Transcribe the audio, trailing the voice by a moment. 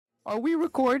Are we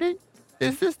recording?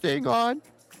 Is this thing on?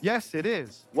 Yes, it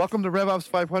is. Welcome to RevOps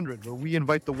 500, where we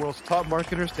invite the world's top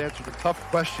marketers to answer the tough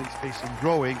questions facing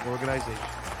growing organizations.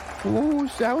 Ooh,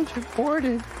 sounds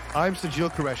important. I'm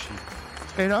Sajil Qureshi.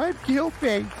 And I'm Gil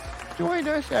Pei. Join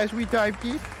us as we dive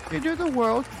deep into the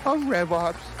world of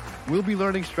RevOps. We'll be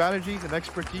learning strategies and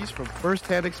expertise from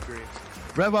first-hand experience.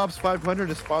 RevOps 500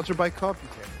 is sponsored by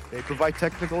Computent. They provide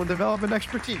technical and development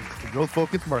expertise in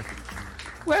growth-focused marketing.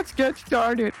 Let's get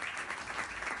started.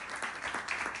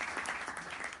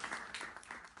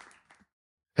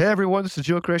 Hey everyone, this is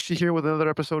Sajil Qureshi here with another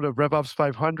episode of RevOps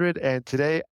 500, and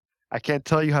today I can't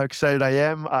tell you how excited I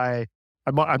am.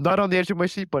 I'm not on the edge of my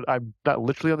seat, but I'm not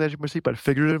literally on the edge of my seat, but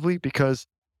figuratively, because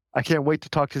I can't wait to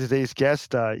talk to today's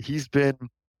guest. He's been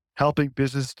helping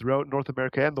business throughout North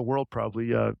America and the world,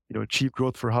 probably, achieve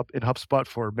growth in HubSpot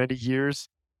for many years.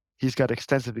 He's got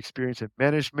extensive experience in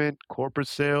management, corporate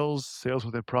sales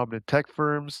within prominent tech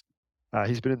firms.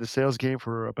 He's been in the sales game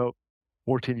for about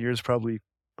 14 years, probably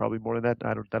more than that.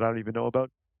 I don't even know about.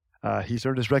 He's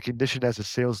earned his recognition as a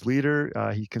sales leader.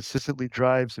 He consistently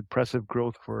drives impressive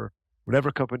growth for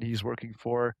whatever company he's working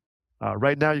for.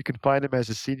 Right now, you can find him as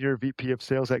a senior VP of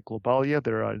sales at Globalia.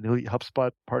 They're an elite HubSpot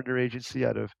partner agency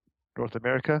out of North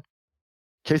America.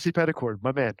 Casey Peddicord,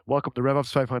 my man, welcome to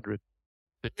RevOps 500.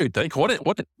 Dude, what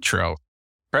an intro!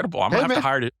 Incredible. I'm gonna have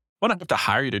to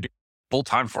hire you to do full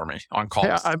time for me on calls.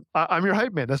 Yeah, I'm your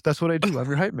hype man. That's what I do. I'm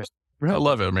your hype man. I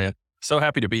love it, man. So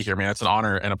happy to be here, man. It's an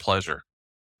honor and a pleasure.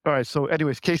 All right. So,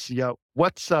 anyways, Casey,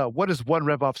 what is one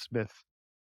RevOps myth?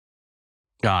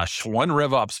 Gosh, one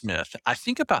RevOps myth. I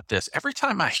think about this every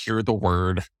time I hear the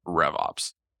word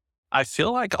RevOps. I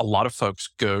feel like a lot of folks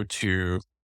go to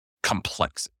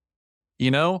complexity.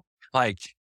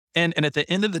 And at the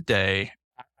end of the day,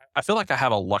 I feel like I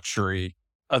have a luxury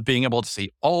of being able to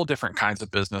see all different kinds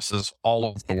of businesses all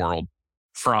over the world,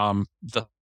 from the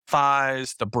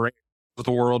thighs, the brains of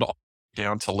the world,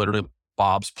 down to literally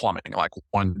Bob's Plumbing, like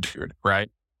one dude, right?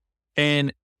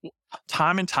 And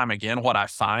time again, what I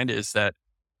find is that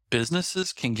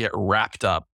businesses can get wrapped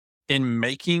up in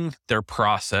making their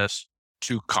process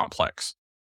too complex.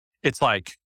 It's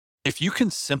like, if you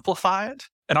can simplify it,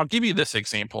 and I'll give you this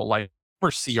example, like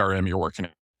where CRM you're working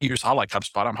in. I like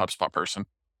HubSpot. I'm a HubSpot person.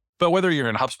 But whether you're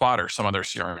in HubSpot or some other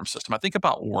CRM system, I think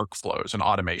about workflows and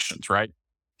automations, right?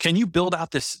 Can you build out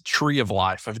this tree of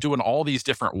life of doing all these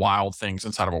different wild things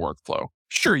inside of a workflow?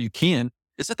 Sure, you can.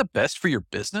 Is that the best for your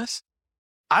business?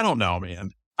 I don't know, man.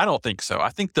 I don't think so. I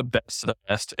think the best of the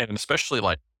best, and especially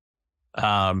like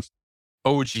OG,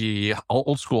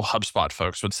 old school HubSpot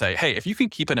folks would say, hey, if you can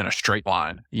keep it in a straight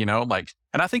line, and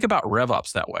I think about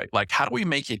RevOps that way. Like, how do we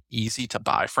make it easy to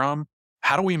buy from?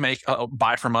 How do we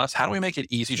buy from us? How do we make it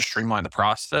easy to streamline the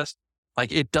process?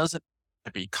 Like, it doesn't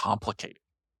have to be complicated.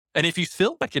 And if you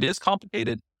feel like it is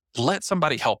complicated, let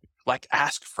somebody help you, like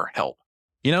ask for help,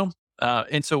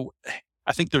 And so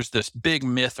I think there's this big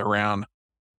myth around,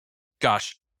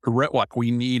 gosh,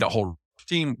 we need a whole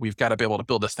team. We've got to be able to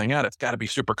build this thing out. It's got to be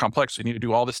super complex. We need to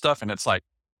do all this stuff. And it's like,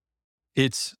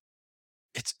 it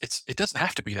doesn't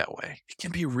have to be that way. It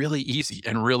can be really easy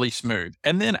and really smooth,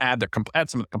 and then add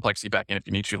some of the complexity back in if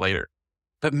you need to later,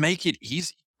 but make it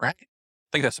easy, right?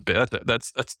 I think that's a bit.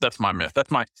 That's my myth.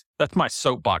 That's my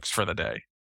soapbox for the day.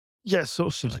 Yeah, so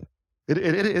it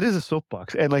is a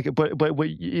soapbox, and but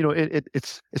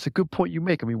it's a good point you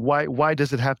make. I mean, why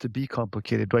does it have to be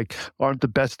complicated? Like, aren't the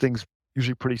best things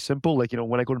usually pretty simple? Like,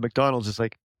 when I go to McDonald's, it's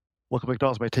like, look at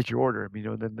McDonald's, might take your order. I mean,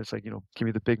 and then it's like, give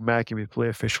me the Big Mac, give me the filet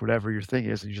of fish, whatever your thing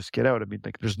is, and you just get out. I mean,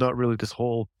 like, there's not really this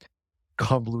whole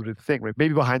convoluted thing, right?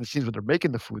 Maybe behind the scenes when they're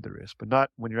making the food there is, but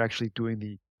not when you're actually doing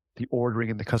the ordering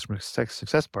and the customer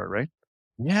success part, right?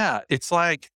 Yeah, it's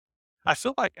like, I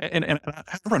feel like, and I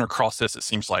run across this, it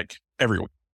seems like every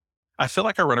week. I feel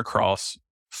like I run across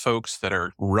folks that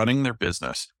are running their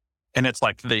business, and it's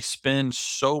like they spend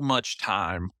so much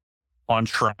time on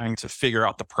trying to figure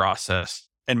out the process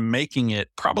and making it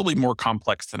probably more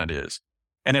complex than it is.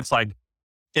 And it's like,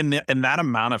 in that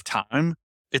amount of time,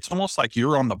 it's almost like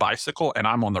you're on the bicycle and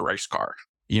I'm on the race car.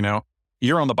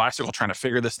 You're on the bicycle trying to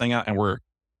figure this thing out,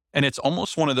 and it's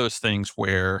almost one of those things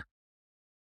where,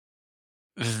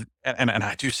 and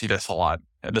I do see this a lot,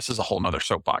 and this is a whole nother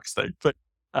soapbox thing, but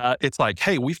it's like,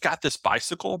 hey, we've got this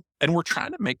bicycle and we're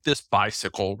trying to make this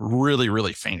bicycle really,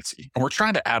 really fancy. And we're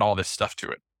trying to add all this stuff to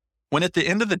it. When at the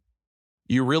end of the day,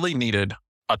 you really needed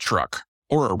a truck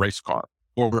or a race car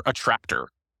or a tractor,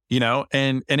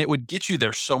 and it would get you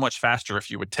there so much faster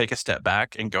if you would take a step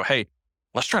back and go, hey,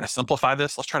 let's try to simplify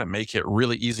this. Let's try to make it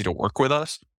really easy to work with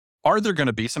us. Are there going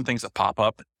to be some things that pop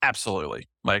up? Absolutely.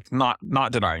 Like, not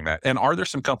denying that. And are there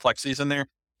some complexities in there?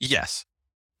 Yes.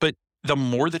 But the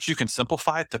more that you can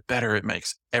simplify it, the better it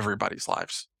makes everybody's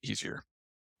lives easier,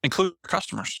 including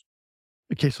customers.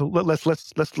 Okay, so let's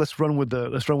run with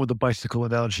the bicycle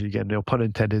analogy again. Pun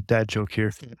intended. Dad joke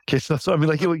here. Okay, so I mean,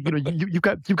 like you've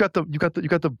got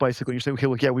the bicycle. You're saying, okay,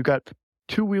 look, yeah, we've got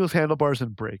two wheels, handlebars,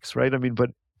 and brakes, right? I mean,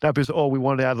 but not because we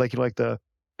want to add like the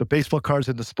baseball cards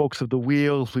and the spokes of the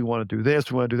wheels. We want to do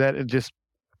this. We want to do that, and just.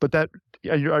 But that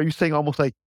are you saying almost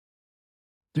like?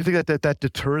 Do you think that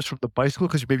deters from the bicycle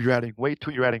because maybe you're adding weight to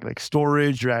it, you're adding like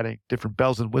storage, you're adding different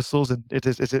bells and whistles, and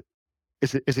is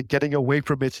it getting away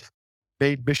from its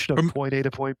main mission of point A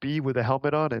to point B with a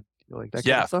helmet on and like that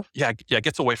kind of stuff? Yeah. It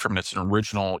gets away from its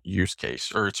original use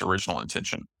case or its original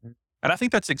intention. And I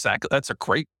think that's a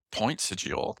great point,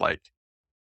 Sajil. Like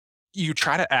you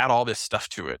try to add all this stuff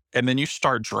to it and then you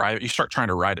start trying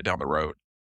to ride it down the road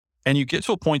and you get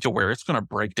to a point to where it's going to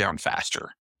break down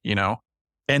faster,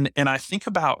 And I think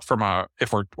about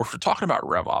if we're talking about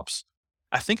RevOps,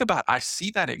 I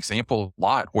see that example a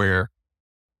lot where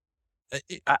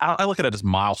I look at it as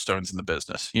milestones in the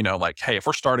business. Like, hey, if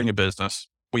we're starting a business,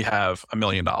 we have $1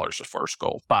 million as first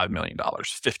goal, $5 million,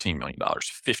 $15 million,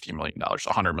 $50 million,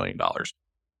 $100 million.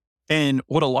 And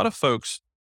what a lot of folks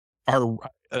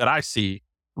that I see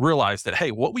realize that,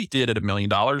 hey, what we did at $1 million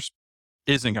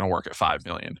isn't going to work at 5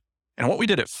 million. And what we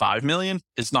did at 5 million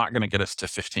is not going to get us to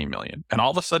 15 million. And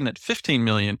all of a sudden at 15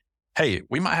 million, hey,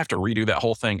 we might have to redo that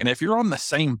whole thing. And if you're on the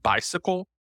same bicycle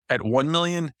at 1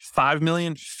 million, 5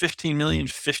 million, 15 million,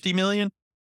 50 million,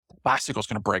 the bicycle's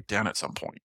going to break down at some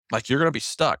point. Like you're going to be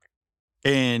stuck.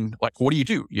 And like, what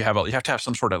do? You have to have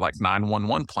some sort of like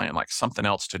 911 plan, like something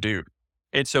else to do.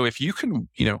 And so if you can,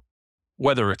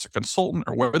 whether it's a consultant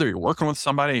or whether you're working with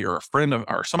somebody or a friend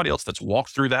or somebody else that's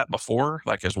walked through that before,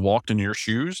 like has walked in your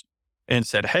shoes and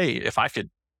said, hey, if I could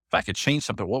change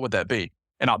something, what would that be?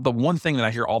 And the one thing that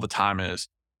I hear all the time is,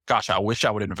 gosh, I wish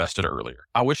I would have invested earlier.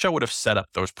 I wish I would have set up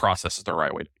those processes the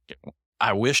right way.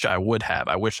 I wish I would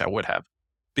have.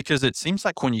 Because it seems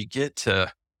like when you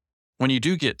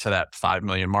do get to that 5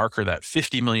 million mark or that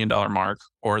 $50 million mark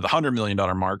or the $100 million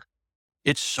mark,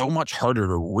 it's so much harder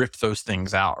to rip those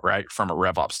things out, right? From a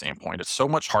RevOps standpoint, it's so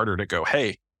much harder to go,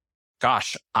 hey,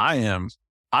 gosh, I'm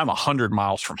 100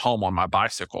 miles from home on my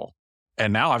bicycle.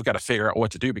 And now I've got to figure out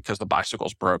what to do because the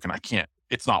bicycle's broken.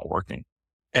 It's not working.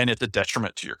 And it's a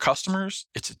detriment to your customers.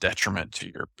 It's a detriment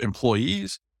to your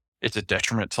employees. It's a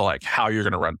detriment to like how you're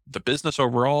going to run the business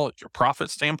overall, your profit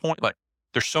standpoint. Like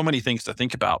there's so many things to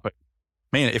think about, but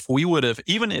man, if we would have,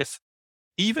 even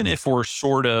if we're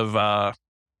sort of, I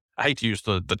hate to use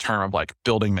the term of like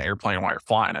building the airplane while you're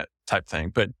flying it type thing,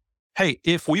 but hey,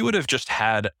 if we would have just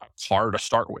had a car to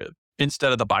start with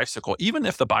instead of the bicycle, even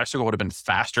if the bicycle would have been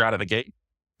faster out of the gate,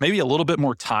 maybe a little bit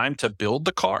more time to build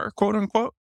the car, quote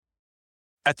unquote,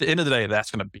 at the end of the day,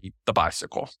 that's going to be the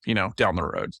bicycle, down the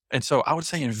road. And so I would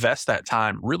say invest that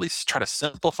time, really try to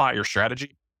simplify your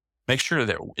strategy, make sure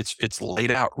that it's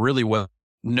laid out really well,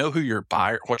 know what your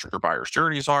buyer's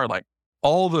journeys are, like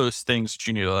all those things that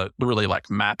you need to really like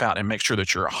map out and make sure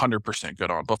that you're 100% good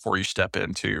on before you step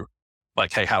into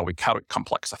like, hey, how do we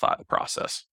complexify the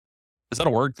process? Is that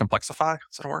a word? Complexify?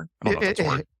 Is that a word? I don't know if that's a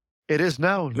word. It is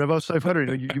now. RevOps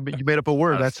 500. You made up a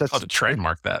word. That's how to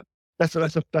trademark that. That's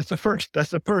the first. That's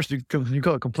the first. You call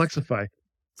it complexify.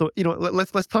 So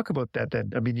let's talk about that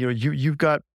then. I mean, you've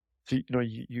got,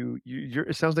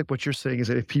 it sounds like what you're saying is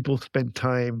that if people spend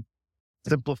time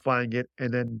simplifying it,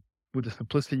 and then with the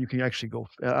simplicity, you can actually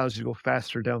allows you to go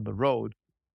faster down the road.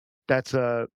 Is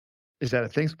that a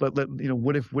thing? But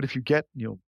what if you get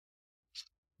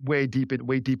way deep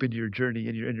into your journey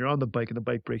and you're on the bike and the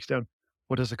bike breaks down?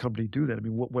 What does the company do then? I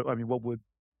mean, what would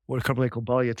a company like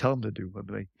Obalia tell them to do? I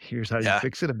mean, like, here's how you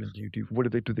fix it. I mean,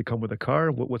 what do they come with a car?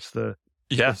 What's the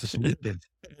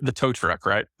the tow truck,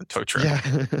 right? The tow truck.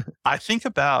 Yeah. I think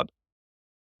about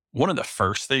one of the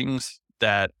first things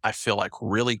that I feel like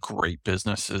really great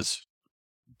businesses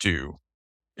do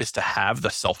is to have the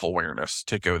self-awareness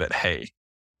to go that, hey,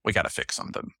 we got to fix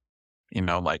something,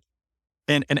 like,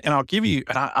 and I'll give you,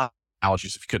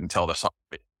 analogies if you couldn't tell this,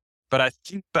 but I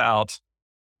think about,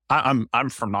 I'm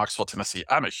from Knoxville, Tennessee.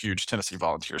 I'm a huge Tennessee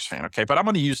Volunteers fan. Okay. But I'm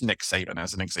going to use Nick Saban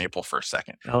as an example for a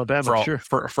second. Alabama, sure.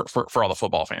 For all the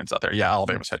football fans out there. Yeah.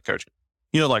 Alabama's head coach,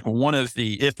 like one of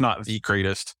the, if not the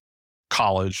greatest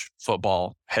college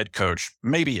football head coach,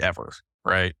 maybe ever.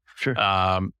 Right. Sure.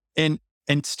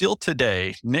 And still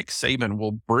today, Nick Saban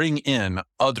will bring in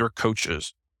other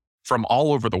coaches from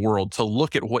all over the world to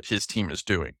look at what his team is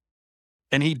doing.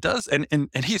 And he does. And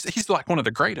he's like one of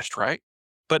the greatest, right?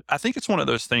 But I think it's one of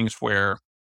those things where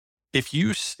if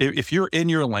you're in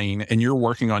your lane and you're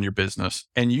working on your business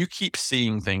and you keep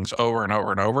seeing things over and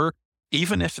over and over,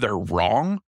 even if they're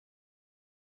wrong,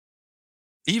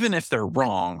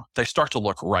 they start to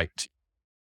look right.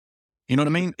 You know what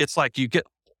I mean? It's like you get a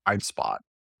blind spot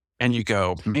and you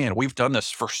go, man, we've done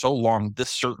this for so long this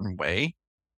certain way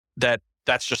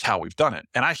that's just how we've done it.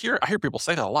 And I hear people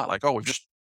say that a lot, like, oh,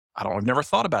 I've never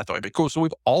thought about it that way because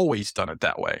we've always done it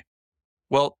that way.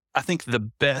 Well, I think the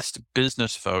best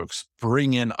business folks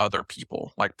bring in other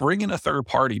people, like bring in a third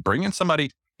party, bring in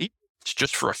somebody, it's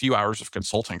just for a few hours of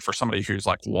consulting for somebody who's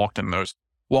like walked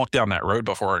down that road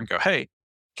before and go, hey,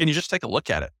 can you just take a look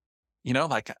at it? You know,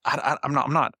 like I'm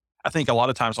not, I think a lot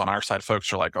of times on our side,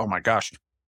 folks are like, oh my gosh,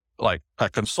 like a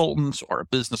consultant or a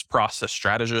business process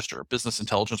strategist or a business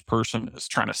intelligence person is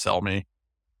trying to sell me,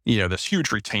 this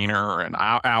huge retainer and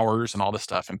hours and all this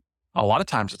stuff. And a lot of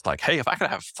times it's like, hey, if I could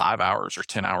have 5 hours or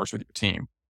 10 hours with your team,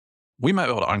 we might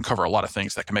be able to uncover a lot of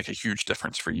things that can make a huge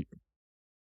difference for you.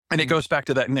 And it goes back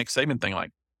to that Nick Saban thing.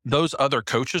 Like those other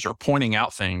coaches are pointing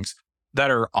out things that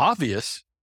are obvious,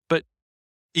 but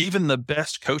even the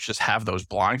best coaches have those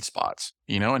blind spots,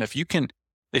 and if you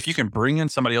can bring in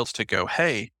somebody else to go,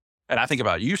 hey, and I think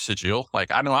about you, Sajil, like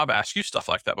I know I've asked you stuff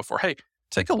like that before. Hey,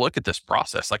 take a look at this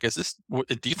process. Like,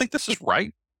 do you think this is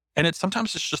right? And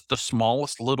sometimes it's just the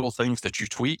smallest little things that you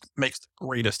tweak makes the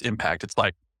greatest impact. It's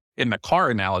like in the car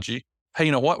analogy, hey,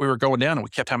 you know what? We were going down and we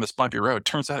kept having this bumpy road.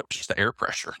 Turns out it was just the air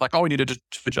pressure. Like all we needed to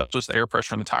adjust was the air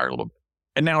pressure in the tire a little bit.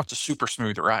 And now it's a super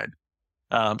smooth ride.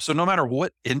 So no matter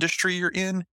what industry you're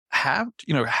in, have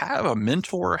a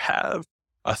mentor, have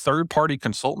a third party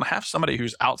consultant, have somebody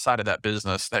who's outside of that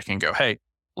business that can go, hey,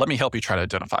 let me help you try to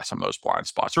identify some of those blind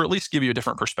spots, or at least give you a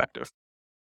different perspective.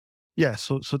 Yeah,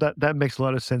 so that makes a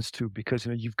lot of sense too, because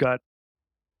you've got,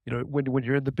 when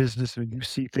you're in the business and you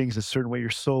see things a certain way, you're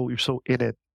so in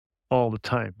it all the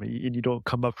time, and you don't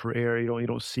come up for air. You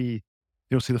don't see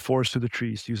the forest through the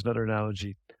trees, to use another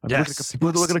analogy. I mean, Yes.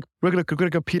 we're gonna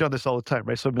compete on this all the time,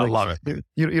 right? So I mean, I like, love it.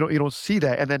 you don't see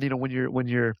that, and then when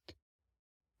you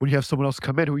have someone else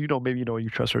come in who maybe you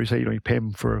trust, or you say you pay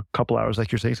them for a couple hours,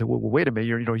 like you're saying, say, well, wait a minute,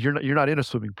 you're not in a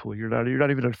swimming pool, you're not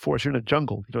even in a forest, you're in a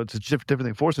jungle. It's a different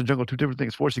thing. Forest and jungle, two different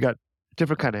things. Forest, you got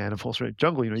different kind of animals, right?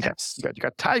 Jungle, Yes. you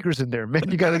got tigers in there, man.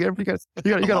 You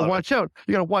gotta watch out.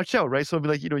 You gotta watch out, right? So I mean,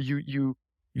 like you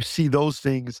see those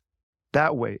things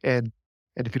that way, and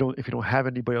if you don't have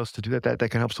anybody else to do that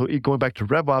can help. So going back to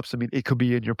RevOps, I mean, it could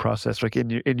be in your process, like in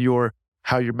your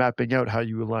how you're mapping out how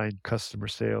you align customer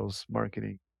sales,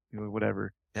 marketing,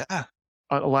 whatever. Yeah.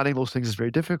 Aligning those things is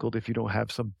very difficult if you don't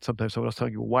have sometimes someone else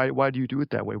telling you, why do you do it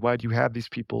that way? Why do you have these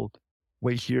people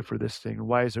wait here for this thing?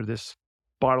 Why is there this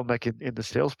bottleneck in the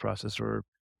sales process or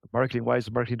marketing? Why does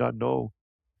the marketing not know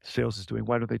sales is doing?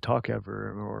 Why don't they talk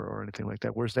ever or anything like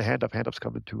that? Where's the hand up? Hand up's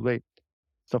coming too late.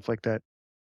 Stuff like that.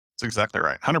 That's exactly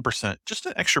right. 100%. Just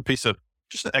an extra piece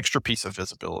of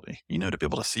visibility, to be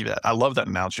able to see that. I love that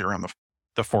analogy around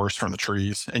the forest from the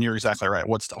trees. And you're exactly right.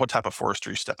 What type of forest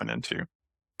are you stepping into?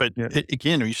 But Yeah.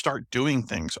 again, you start doing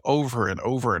things over and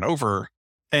over and over,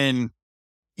 and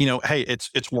hey,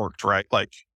 it's worked, right?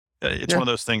 Like it's Yeah. one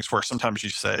of those things where sometimes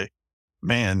you say,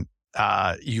 man,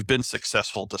 you've been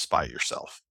successful despite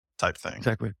yourself, type thing.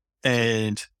 Exactly.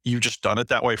 And you've just done it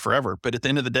that way forever. But at the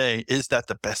end of the day, is that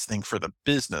the best thing for the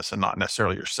business and not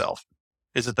necessarily yourself?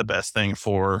 Is it the best thing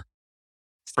for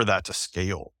that to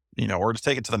scale, or to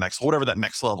take it to the next, whatever that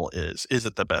next level is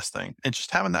it the best thing? And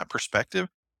just having that perspective,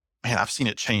 man, I've seen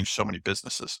it change so many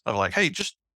businesses of like, hey,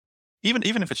 just even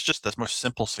if it's just the most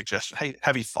simple suggestion, hey,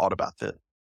 have you thought about this?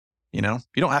 You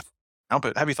don't have to,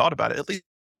 but have you thought about it at least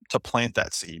to plant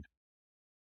that seed?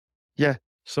 Yeah.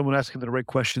 Someone asking the right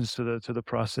questions to the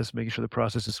process, making sure the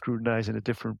process is scrutinized in a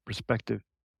different perspective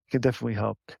can definitely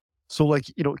help. So like,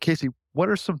 Casey, what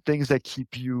are some things that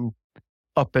keep you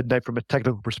up at night from a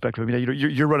technical perspective? I mean,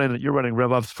 you're running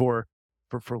RevOps for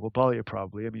Globalia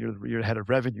probably. I mean, you're the head of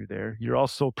revenue there. You're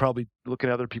also probably looking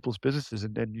at other people's businesses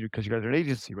and because you guys are an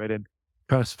agency, right? And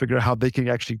trying to figure out how they can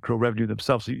actually grow revenue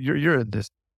themselves. So you're in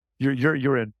this,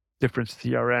 you're in different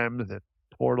CRMs and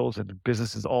portals and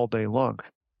businesses all day long.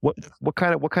 What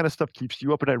kind of stuff keeps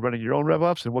you up at night running your own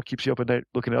RevOps, and what keeps you up at night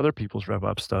looking at other people's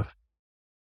RevOps stuff?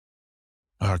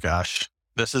 Oh gosh,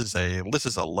 this is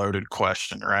a loaded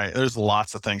question, right? There's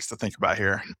lots of things to think about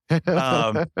here.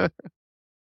 Um,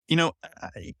 you know,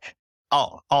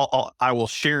 I will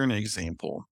share an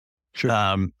example. Sure.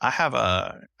 I have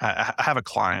a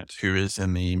client who is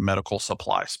in the medical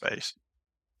supply space,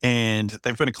 and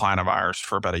they've been a client of ours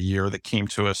for about a year that came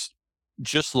to us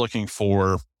just looking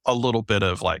for a little bit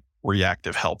of like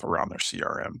reactive help around their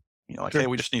CRM. Like, Sure. hey,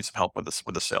 we just need some help with this,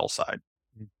 with the sales side.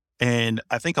 Mhm. And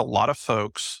I think a lot of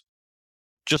folks,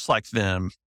 just like them,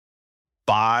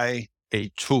 buy a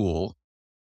tool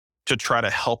to try to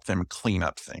help them clean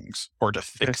up things or to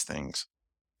fix things.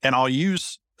 And I'll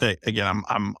use, again,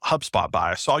 I'm HubSpot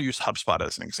biased, so I'll use HubSpot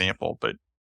as an example. But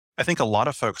I think a lot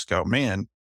of folks go, man,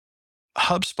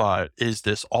 HubSpot is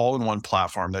this all-in-one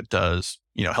platform that does,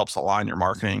 helps align your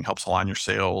marketing, helps align your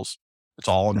sales. It's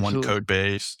all in one code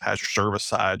base, has your service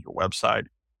side, your website.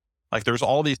 Like there's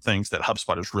all these things that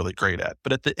HubSpot is really great at.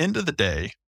 But at the end of the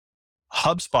day,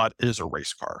 HubSpot is a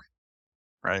race car,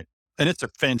 right? And it's a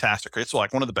fantastic, it's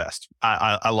like one of the best.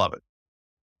 I love it.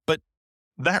 But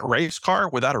that race car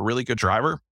without a really good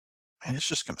driver, man, it's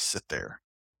just going to sit there,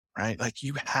 right? Like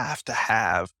you have to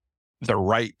have the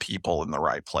right people in the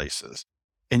right places.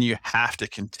 And you have to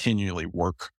continually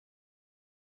work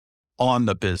on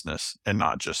the business and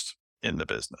not just in the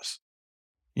business,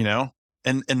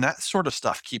 And that sort of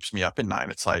stuff keeps me up at night.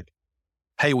 It's like,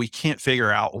 hey, we can't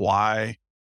figure out why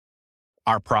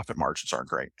our profit margins aren't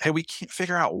great. Hey, we can't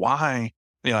figure out why,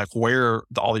 where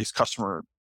all these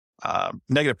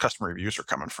negative customer reviews are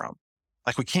coming from.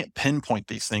 Like we can't pinpoint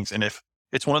these things. And if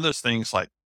it's one of those things, like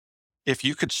if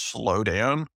you could slow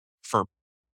down for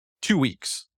 2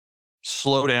 weeks,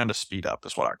 slow down to speed up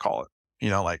is what I call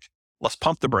it. Like let's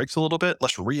pump the brakes a little bit.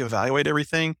 Let's reevaluate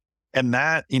everything. And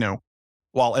that,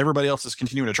 while everybody else is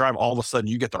continuing to drive, all of a sudden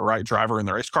you get the right driver in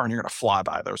the race car and you're going to fly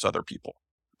by those other people.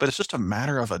 But it's just a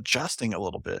matter of adjusting a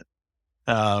little bit.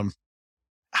 I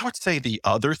would say the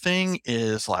other thing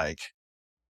is like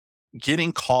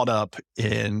getting caught up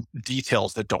in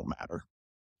details that don't matter.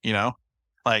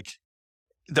 Like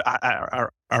I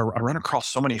run across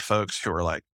so many folks who are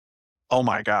like, oh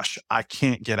my gosh, I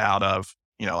can't get out of,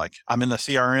 like I'm in the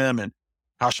CRM and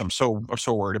gosh, I'm so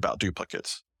worried about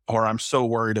duplicates, or I'm so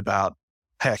worried about,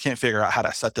 hey, I can't figure out how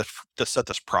to set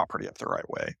this property up the right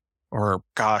way. Or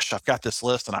gosh, I've got this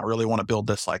list and I really want to build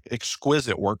this like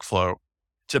exquisite workflow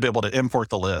to be able to import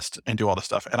the list and do all this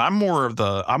stuff. And I'm more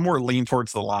lean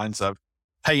towards the lines of,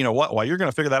 hey, you know what? While you're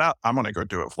going to figure that out, I'm going to go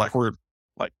do it. Like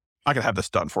I can have this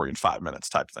done for you in 5 minutes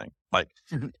type thing. Like,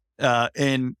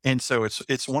 and so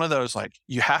it's one of those, like,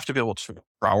 you have to be able to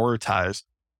prioritize,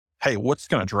 hey, what's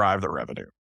going to drive the revenue?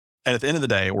 And at the end of the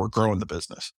day, we're growing the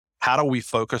business. How do we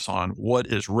focus on what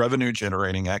is revenue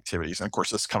generating activities? And of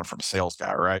course, this is coming from a sales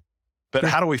guy, right? But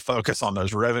how do we focus on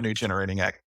those revenue generating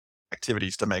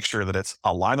activities to make sure that it's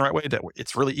aligned the right way, that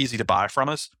it's really easy to buy from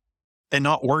us, and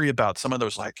not worry about some of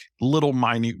those like little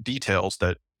minute details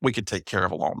that we could take care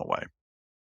of along the way.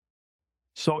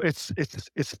 So it's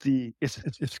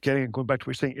getting, going back to what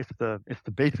you're saying, it's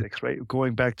the basics, right?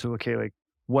 Going back to, okay, like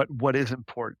what is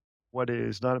important, what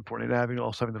is not important, and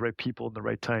also having the right people in the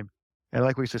right time. And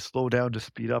like we said, slow down to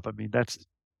speed up. I mean, that's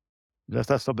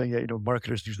not something that,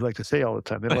 marketers usually like to say all the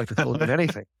time. They don't like to slow down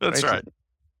anything. That's right.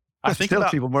 I think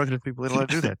salespeople, marketing people, they don't want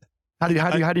to do that. How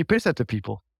do you pitch that to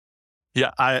people?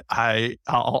 Yeah,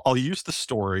 I'll use the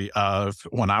story of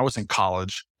when I was in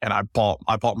college and I bought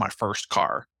my first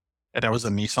car, and that was a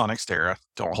Nissan Xterra.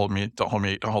 Don't hold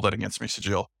that against me,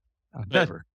 Sajil.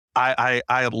 Never.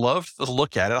 I loved the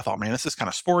look at it. I thought, man, this is kind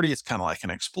of sporty. It's kind of like an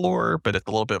Explorer, but it's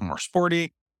a little bit more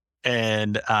sporty.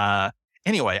 And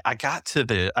anyway, I got to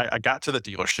the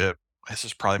dealership. This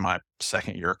is probably my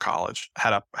second year of college.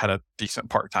 Had a decent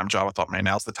part-time job. I thought, man,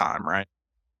 now's the time, right?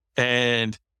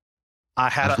 And I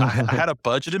had a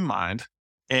budget in mind,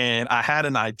 and I had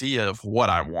an idea of what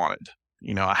I wanted.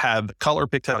 I had the color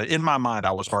picked out. In my mind,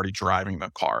 I was already driving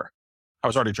the car. I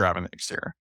was already driving the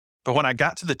Xterra. But when I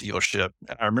got to the dealership,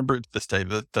 and I remember this day,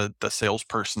 the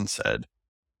salesperson said,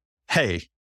 hey,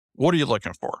 what are you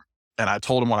looking for? And I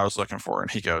told him what I was looking for. And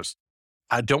he goes,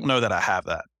 I don't know that I have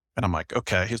that. And I'm like,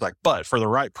 okay. He's like, but for the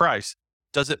right price,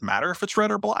 does it matter if it's red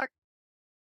or black?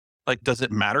 Like, does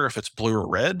it matter if it's blue or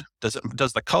red? Does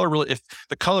the color really, if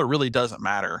the color really doesn't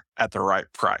matter at the right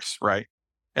price, right?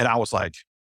 And I was like,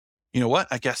 you know what?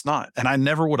 I guess not. And I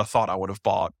never would have thought I would have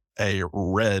bought a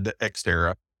red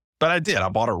Xterra, but I did. I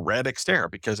bought a red Xterra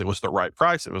because it was the right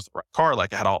price. It was the right car.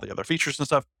 Like, it had all the other features and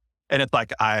stuff. And it's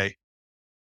like, I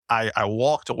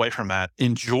walked away from that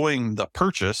enjoying the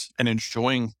purchase and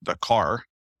enjoying the car.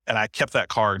 And I kept that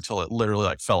car until it literally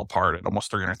like fell apart at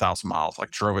almost 300,000 miles,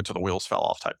 like drove it till the wheels fell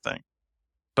off type thing.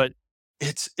 But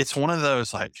it's one of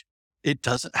those, like, it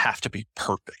doesn't have to be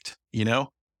perfect,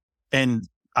 And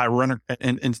I run,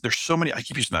 and there's so many, I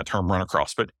keep using that term, run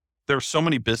across, but there's so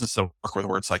many businesses I work with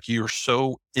where it's like, you're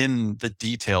so in the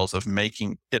details of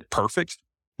making it perfect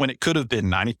when it could have been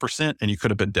 90% and you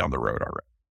could have been down the road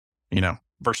already,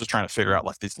 versus trying to figure out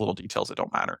like these little details that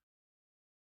don't matter.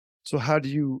 So how do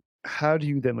you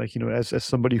then, like, as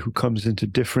somebody who comes into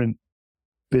different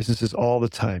businesses all the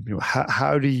time,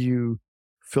 how do you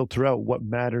filter out what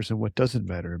matters and what doesn't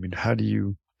matter? I mean, how do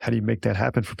you make that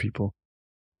happen for people?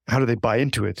 how do they buy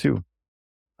into it too?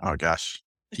 Oh gosh.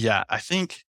 Yeah, I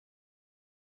think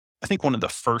one of the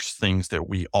first things that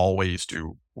we always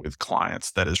do with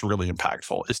clients that is really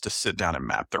impactful is to sit down and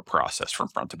map their process from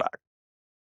front to back.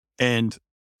 And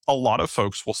a lot of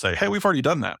folks will say, "Hey, we've already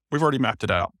done that. We've already mapped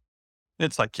it out." And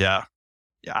it's like, yeah,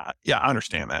 I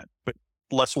understand that. But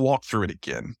let's walk through it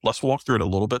again. Let's walk through it a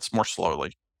little bit more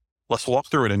slowly. Let's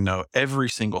walk through it and know every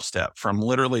single step from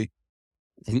literally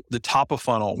the top of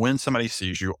funnel when somebody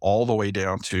sees you all the way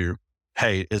down to,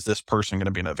 hey, is this person going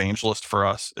to be an evangelist for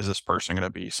us? Is this person going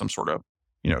to be some sort of,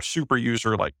 super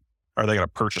user? Like, are they going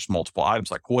to purchase multiple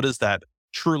items? Like, what does that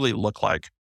truly look like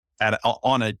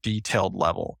on a detailed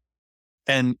level?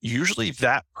 And usually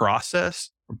that process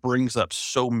brings up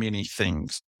so many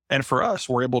things. And for us,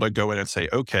 we're able to go in and say,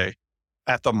 okay,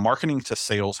 at the marketing to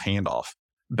sales handoff,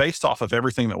 based off of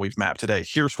everything that we've mapped today,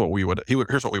 here's what we would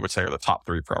say are the top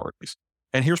 3 priorities.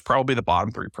 And here's probably the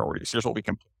bottom 3 priorities. Here's what we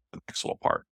can put in the next little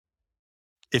part.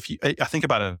 I think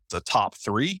about it as a top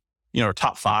 3, or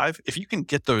top 5, if you can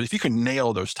get those, if you can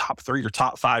nail those top 3 or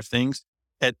top 5 things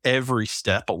at every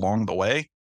step along the way,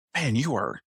 man, you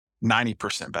are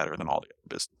 90% better than all the other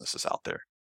businesses out there.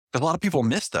 Because a lot of people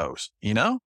miss those,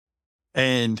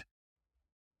 and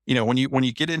when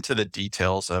you get into the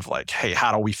details of like, hey,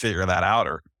 how do we figure that out?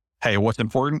 Or hey, what's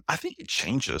important? I think it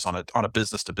changes on a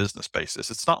business to business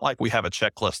basis. It's not like we have a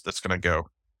checklist that's going to go,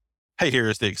 hey,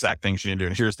 here's the exact things you need to do,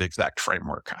 and here's the exact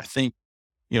framework. I think,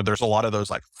 there's a lot of those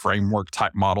like framework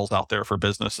type models out there for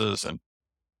businesses, and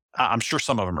I'm sure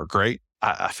some of them are great.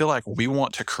 I feel like we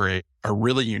want to create a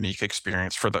really unique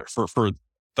experience for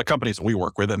the companies that we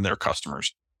work with and their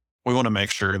customers. We want to make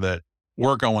sure that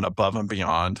we're going above and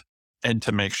beyond, and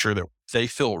to make sure that they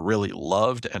feel really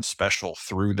loved and special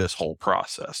through this whole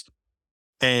process.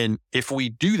 And if we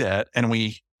do that, and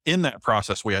in that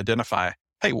process, we identify,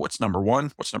 hey, what's number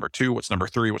 1, what's number 2, what's number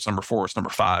 3, what's number 4, what's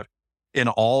number 5, in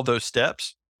all those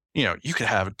steps, you could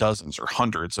have dozens or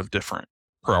hundreds of different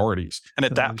priorities. And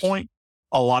at that point,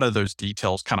 a lot of those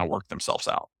details kind of work themselves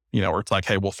out, where it's like,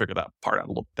 hey, we'll figure that part out a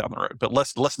little bit down the road, but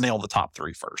let's nail the top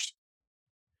 3 first.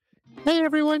 Hey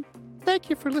everyone, thank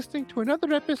you for listening to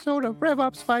another episode of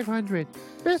RevOps 500.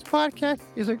 This podcast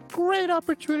is a great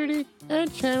opportunity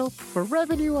and channel for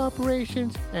revenue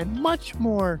operations and much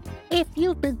more. If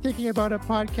you've been thinking about a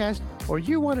podcast or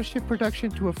you want to shift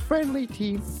production to a friendly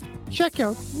team, check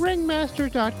out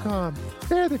ringmaster.com.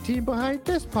 They're the team behind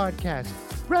this podcast.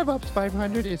 RevOps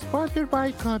 500 is sponsored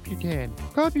by Computan.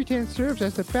 Computan serves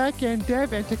as the back-end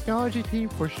dev and technology team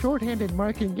for shorthanded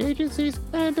marketing agencies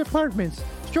and departments.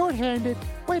 Shorthanded?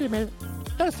 Wait a minute.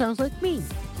 That sounds like me.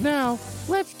 Now,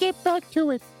 let's get back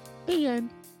to it. The end.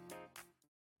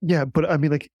 Yeah, but I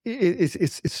mean, like,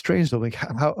 it's strange though. Like,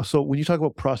 how? So when you talk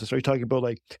about process, are you talking about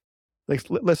like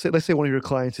let's say one of your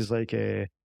clients is like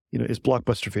is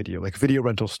Blockbuster Video, like video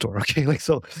rental store. Okay, like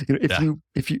so, if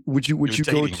you would you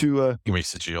go to give me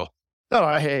Sajil. No,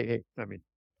 hey, I mean,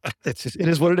 it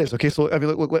is what it is. Okay, so I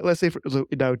mean, let's say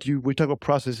now, we talk about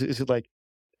process? Is it like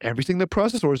everything the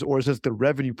process, or is it the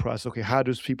revenue process? Okay, how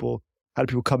do people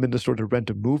come in the store to rent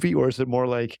a movie, or is it more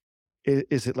like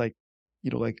is it like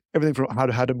like everything from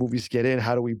how do movies get in,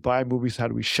 how do we buy movies, how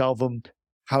do we shelve them,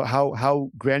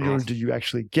 how granular do you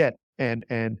actually get, and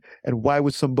why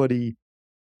would somebody,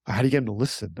 how do you get them to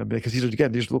listen? I mean, because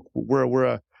we're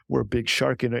a big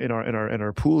shark in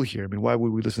our pool here. I mean, why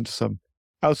would we listen to some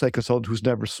outside consultant who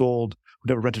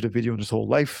never rented a video in his whole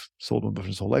life, sold one in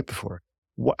his whole life before?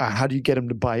 How do you get them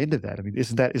to buy into that? I mean,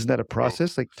 isn't that a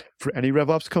process like for any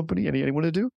RevOps company, anyone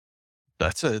to do?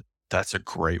 That's a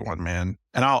great one, man.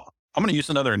 And I'm going to use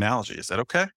another analogy. Is that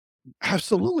okay?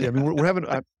 Absolutely. I mean, we're having.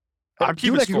 I'm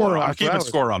keeping score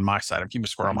on my side.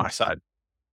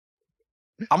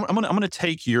 I'm gonna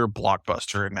take your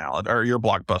Blockbuster analogy, or your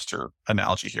Blockbuster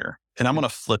analogy here, and I'm gonna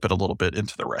flip it a little bit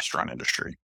into the restaurant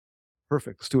industry.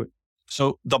 Perfect. Let's do it.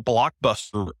 So the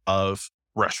Blockbuster of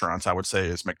restaurants, I would say,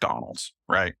 is McDonald's,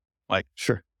 right? Like,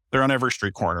 sure, they're on every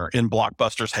street corner. In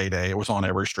Blockbuster's heyday, it was on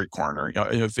every street corner.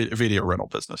 In a video rental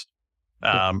business.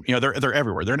 They're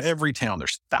everywhere. They're in every town.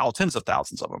 There's tens of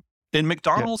thousands of them. And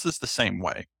McDonald's is the same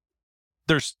way.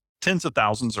 There's tens of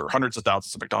thousands or hundreds of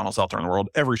thousands of McDonald's out there in the world,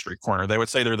 every street corner. They would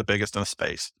say they're the biggest in the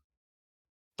space.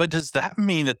 But does that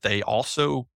mean that they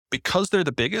also, because they're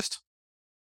the biggest,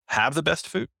 have the best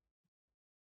food?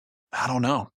 I don't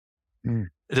know.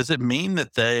 Does it mean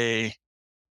that they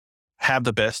have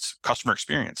the best customer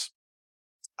experience?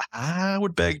 I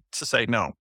would beg to say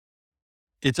no.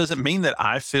 It doesn't mean that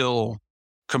I feel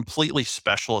completely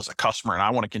special as a customer and I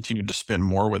want to continue to spend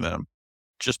more with them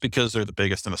just because they're the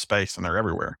biggest in the space and they're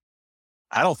everywhere.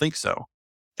 I don't think so.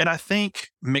 And I think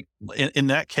in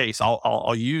that case,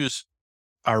 I'll use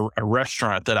a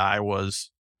restaurant that I was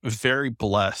very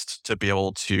blessed to be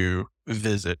able to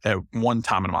visit at one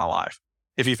time in my life.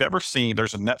 If you've ever seen,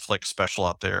 there's a Netflix special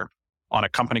out there on a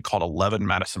company called 11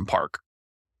 Madison Park.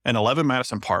 And 11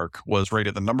 Madison Park was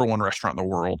rated the number one restaurant in the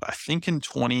world, I think in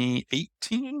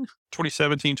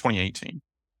 2017, 2018.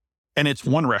 And it's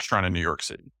one restaurant in New York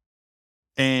City.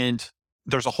 And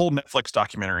there's a whole Netflix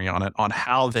documentary on it, on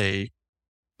how they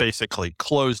basically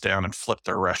closed down and flipped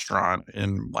their restaurant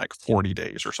in like 40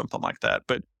 days or something like that.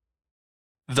 But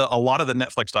a lot of the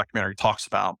Netflix documentary talks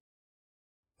about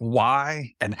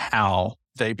why and how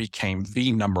they became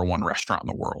the number one restaurant in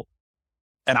the world.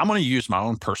 And I'm going to use my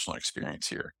own personal experience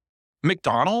here.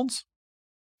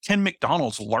 Can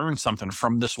McDonald's learn something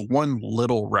from this one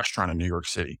little restaurant in New York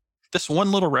City? This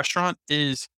one little restaurant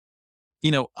is,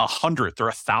 100th or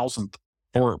 1,000th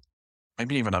or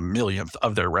maybe even a millionth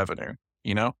of their revenue.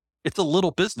 It's a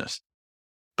little business,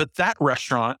 but that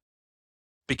restaurant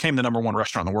became the number one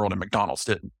restaurant in the world and McDonald's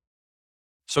didn't.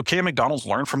 So can McDonald's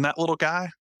learn from that little guy?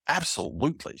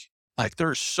 Absolutely. Like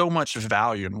there's so much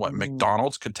value in what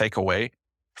McDonald's could take away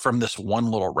from this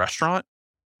one little restaurant.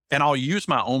 And I'll use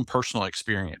my own personal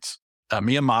experience.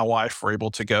 Me and my wife were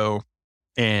able to go,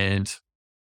 and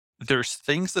there's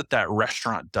things that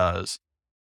restaurant does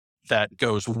that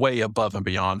goes way above and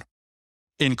beyond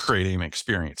in creating an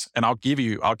experience. And I'll give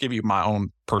you my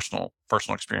own personal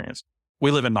experience.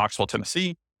 We live in Knoxville,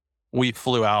 Tennessee. We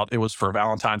flew out. It was for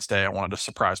Valentine's Day. I wanted to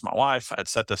surprise my wife. I had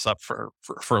set this up for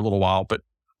a little while, but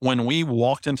when we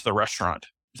walked into the restaurant,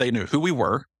 they knew who we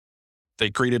were. They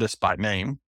greeted us by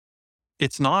name.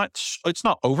 It's not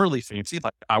overly fancy.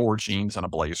 Like I wore jeans and a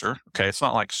blazer. Okay. It's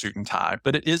not like suit and tie,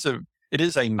 but it is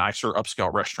a nicer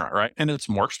upscale restaurant, right? And it's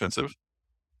more expensive.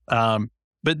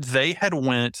 But they had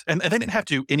went and they didn't have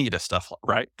to do any of this stuff,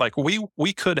 right? Like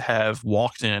we could have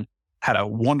walked in, had a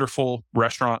wonderful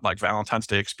restaurant like Valentine's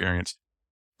Day experience,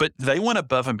 but they went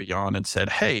above and beyond and said,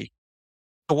 hey,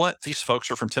 what? These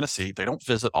folks are from Tennessee. They don't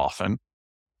visit often.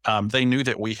 They knew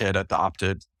that we had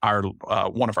adopted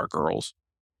one of our girls,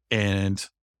 and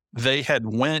they had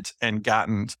went and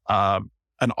gotten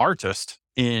an artist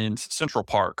in Central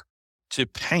Park to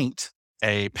paint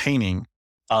a painting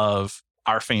of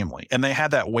our family. And they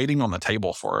had that waiting on the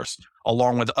table for us,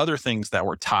 along with other things that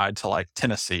were tied to like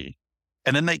Tennessee.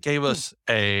 And then they gave us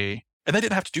and they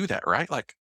didn't have to do that, right?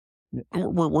 Like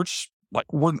we're just like,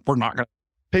 we're not going to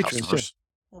patrons.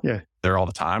 Yeah. There all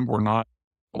the time. We're not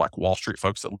like Wall Street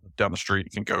folks that live down the street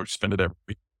and can go spend it every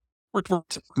week. We're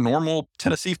normal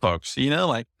Tennessee folks,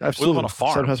 like absolutely. We live on a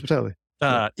farm. Southern hospitality.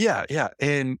 Yeah.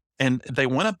 And they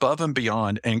went above and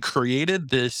beyond and created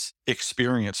this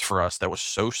experience for us that was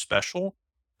so special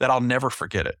that I'll never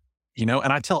forget it,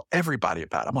 And I tell everybody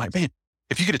about it. I'm like, man,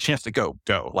 if you get a chance to go.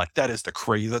 Like that's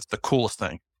the coolest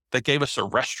thing. They gave us a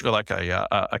restaurant, like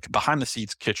a behind the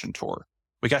scenes kitchen tour.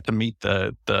 We got to meet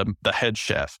the head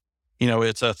chef.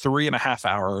 It's a 3.5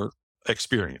 hour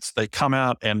experience. They come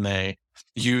out and they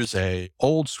use an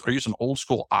old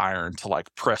school iron to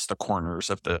like press the corners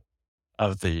of the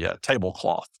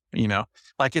tablecloth,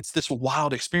 like it's this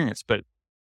wild experience. But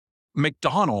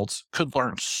McDonald's could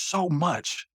learn so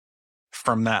much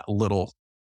from that little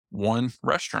one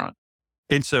restaurant.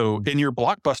 And so in your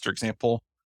Blockbuster example,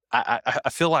 I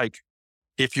feel like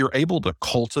if you're able to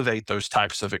cultivate those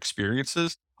types of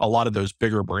experiences, a lot of those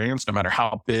bigger brands, no matter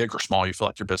how big or small you feel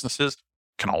like your business is,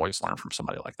 can always learn from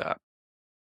somebody like that.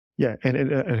 Yeah. And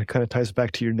it kind of ties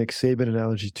back to your Nick Saban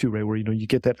analogy too, right? Where, you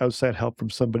get that outside help from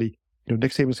somebody.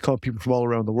 Nick Saban's calling people from all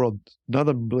around the world. None of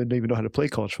them really don't even know how to play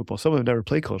college football. Some of them never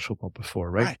played college football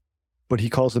before, right? But he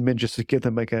calls them in just to give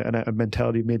them like a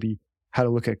mentality, maybe how to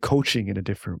look at coaching in a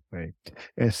different way.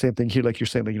 And same thing here, like you're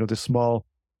saying, like, this small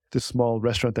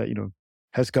restaurant that,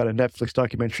 has got a Netflix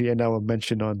documentary and now a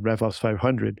mention on RevOps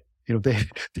 500.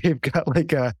 They've got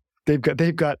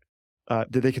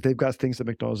things that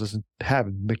McDonald's doesn't have,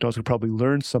 and McDonald's could probably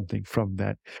learn something from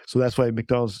that. So that's why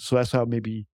that's how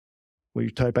maybe when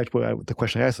you tie back to the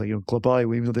question I asked, like,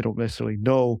 globally, even though they don't necessarily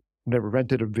know, never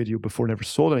rented a video before, never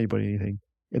sold anybody anything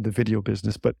in the video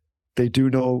business, but they do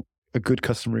know a good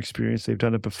customer experience. They've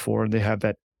done it before and they have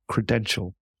that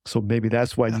credential. So maybe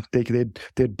that's why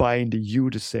they'd buy into you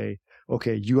to say,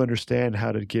 okay, you understand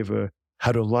how to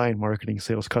align marketing,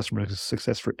 sales, customer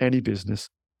success for any business.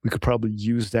 We could probably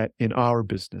use that in our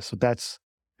business. So that's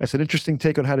an interesting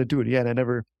take on how to do it. Yeah, and I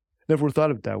never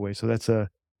thought of it that way. So that's a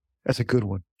good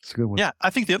one. It's a good one. Yeah,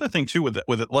 I think the other thing too with it,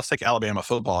 let's take Alabama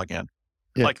football again.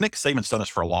 Yeah. Like Nick Saban's done this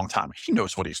for a long time. He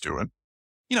knows what he's doing.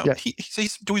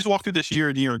 He's walked through this year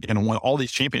and year again and won all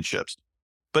these championships.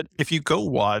 But if you go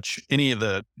watch any of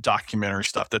the documentary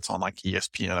stuff that's on like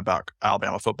ESPN about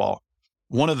Alabama football,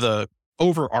 one of the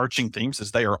overarching themes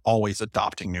is they are always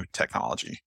adopting new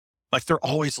technology. Like they're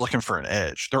always looking for an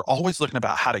edge. They're always looking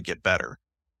about how to get better.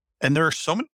 And there are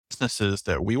so many businesses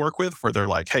that we work with where they're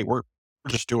like, hey, we're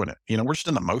just doing it. We're just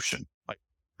in the motion. Like,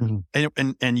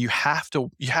 and you have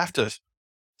to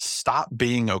stop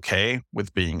being okay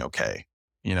with being okay.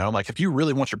 Like if you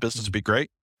really want your business to be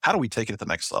great, how do we take it to the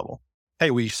next level? Hey,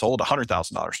 we sold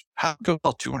 $100,000. How do we go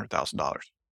sell $200,000?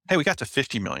 Hey, we got to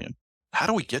 50 million. How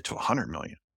do we get to 100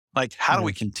 million? Like, how do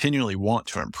we continually want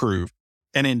to improve?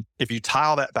 And if you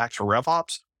tile that back to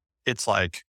RevOps, it's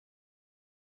like,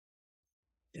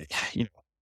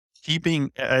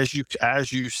 keeping as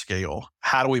you scale,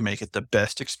 how do we make it the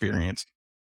best experience?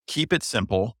 Keep it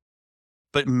simple,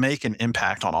 but make an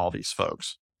impact on all these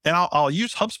folks. And I'll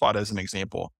use HubSpot as an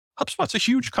example. HubSpot's a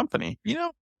huge company,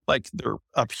 like they're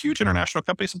a huge international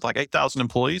company, something like 8,000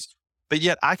 employees, but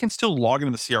yet I can still log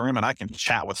into the CRM and I can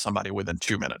chat with somebody within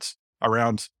 2 minutes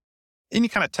around any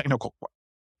kind of technical,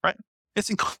 right? It's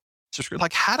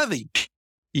like, how do they,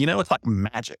 it's like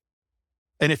magic.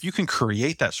 And if you can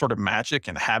create that sort of magic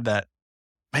and have that,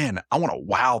 man, I want to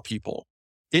wow people,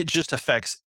 it just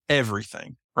affects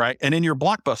everything, right? And in your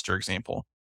Blockbuster example,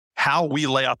 how we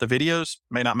lay out the videos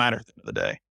may not matter at the end of the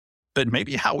day, but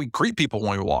maybe how we greet people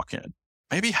when we walk in,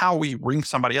 maybe how we ring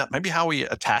somebody up, maybe how we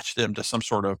attach them to some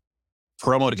sort of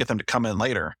promo to get them to come in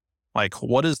later. Like,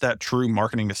 what is that true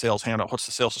marketing to sales handoff? What's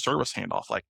the sales to service handoff?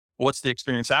 Like, what's the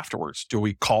experience afterwards? Do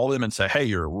we call them and say, hey,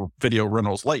 your video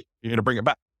rental's late, you're going to bring it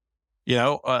back?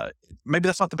 Maybe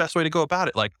that's not the best way to go about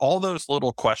it. Like all those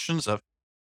little questions of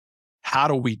how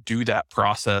do we do that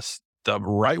process the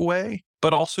right way,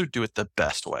 but also do it the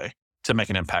best way to make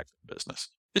an impact in the business.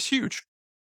 It's huge.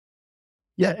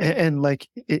 Yeah. And like,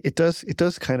 it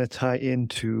does kind of tie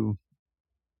into,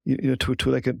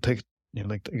 to like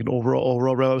an overall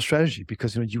RevOps strategy,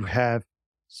 because, you have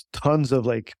tons of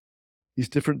like these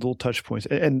different little touch points,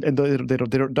 and they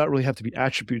don't not really have to be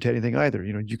attributed to anything either.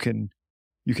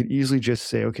 You can easily just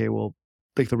say, okay, well,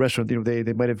 like the restaurant,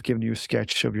 they might have given you a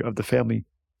sketch of the family.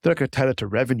 They're not going to tie that to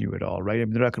revenue at all, right? I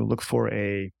mean, they're not going to look for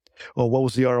what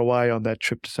was the ROI on that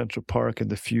trip to Central Park and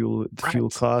the fuel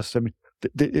cost. I mean,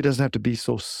 it doesn't have to be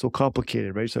so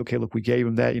complicated, right? So, okay, look, we gave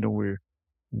them that.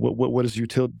 What is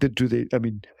utility?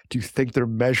 Do you think they're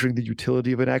measuring the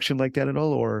utility of an action like that at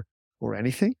all, or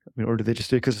anything? I mean, or do they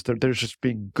just do it because they're just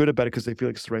being good about it because they feel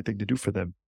like it's the right thing to do for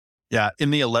them? Yeah,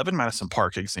 in the 11 Madison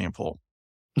Park example,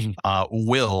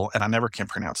 Will, and I never can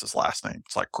pronounce his last name.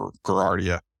 It's like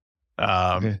Gerardia.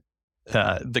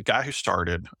 The guy who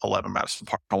started 11 Madison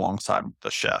Park alongside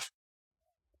the chef,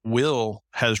 Will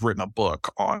has written a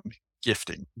book on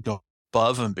gifting, go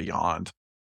above and beyond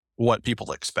what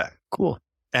people expect. Cool.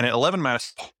 And at 11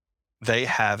 Madison, they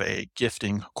have a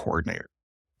gifting coordinator.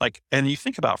 Like, and you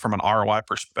think about from an ROI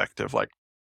perspective, like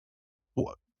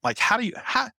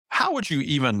how would you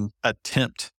even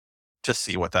attempt to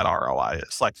see what that ROI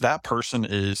is? Like that person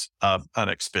is an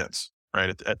expense, right?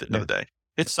 At the end of the day,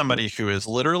 it's somebody who is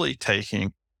literally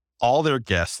taking all their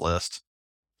guest list,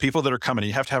 people that are coming.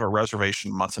 You have to have a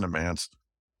reservation months in advance,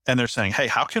 and they're saying, "Hey,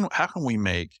 how can we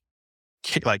make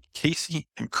like Casey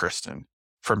and Kristen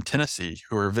from Tennessee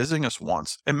who are visiting us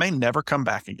once and may never come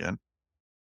back again?"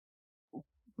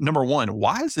 Number one,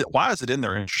 why is it in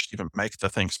their interest to even make the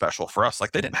thing special for us?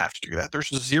 Like they didn't have to do that. There's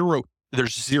zero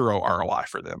ROI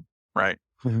for them, right?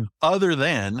 Mm-hmm. Other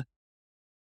than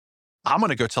I'm going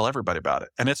to go tell everybody about it.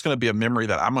 And it's going to be a memory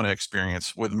that I'm going to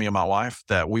experience with me and my wife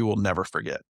that we will never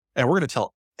forget. And we're going to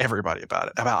tell everybody about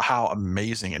it, about how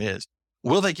amazing it is.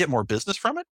 Will they get more business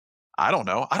from it? I don't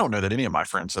know. I don't know that any of my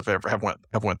friends have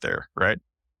went there, right?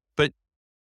 But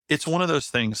it's one of those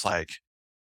things like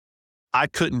I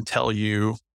couldn't tell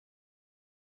you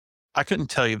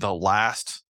the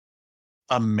last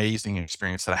amazing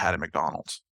experience that I had at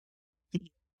McDonald's.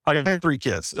 I had 3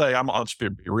 kids. I'll just be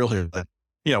real here. But,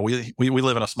 we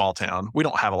live in a small town. We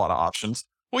don't have a lot of options.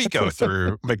 We go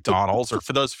through McDonald's, or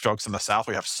for those folks in the South,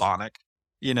 we have Sonic.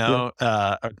 We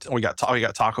got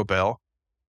Taco Bell,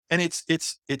 and it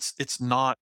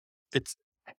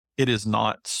is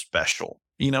not special.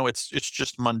 It's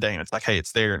just mundane. It's like, hey,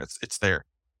 it's there and it's there.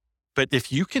 But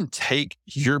if you can take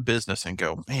your business and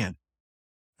go, man,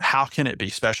 how can it be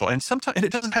special? And sometimes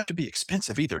it doesn't have to be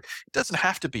expensive either. It doesn't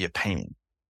have to be a painting.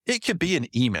 It could be an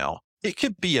email. It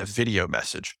could be a video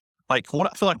message. I feel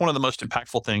like one of the most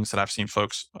impactful things that I've seen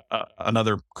folks,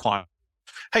 another client,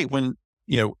 hey, when,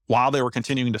 while they were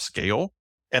continuing to scale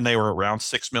and they were around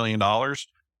 $6 million,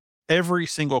 every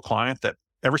single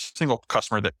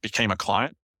customer that became a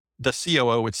client, the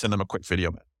COO would send them a quick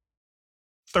video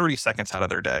 30 seconds out of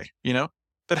their day,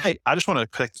 that, hey, I just want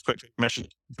to take this quick message.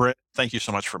 Britt, thank you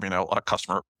so much for being a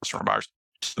customer buyers.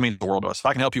 It means the world to us. If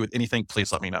I can help you with anything,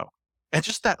 please let me know. And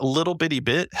just that little bitty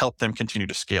bit helped them continue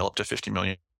to scale up to 50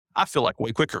 million. I feel like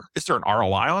way quicker. Is there an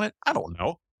ROI on it? I don't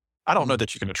know. I don't know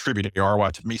that you can attribute any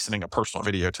ROI to me sending a personal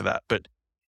video to that, but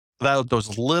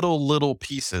those little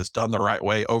pieces done the right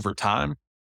way over time,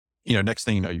 next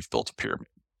thing you know, you've built a pyramid,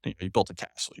 you built a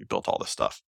castle, you built all this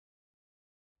stuff.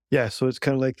 Yeah, so it's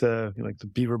kind of like the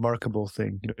be remarkable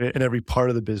thing. In every part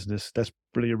of the business, that's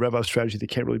really a RevOps strategy that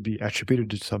can't really be attributed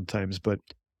to sometimes, but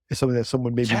it's something that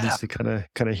someone maybe needs to kind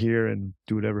of hear and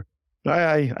do whatever.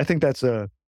 I think it's a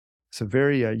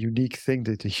very unique thing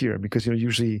to hear, because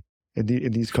usually in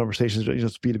these conversations,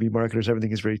 B2B marketers,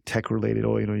 everything is very tech related.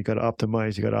 Oh, you got to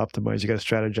optimize, you got to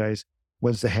strategize.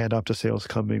 When's the handoff to sales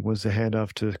coming? When's the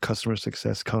handoff to customer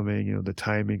success coming? The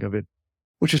timing of it.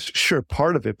 Which is sure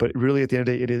part of it, but really at the end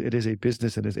of the day, it is a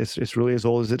business, and it's really as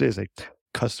old as it is, like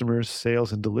customers,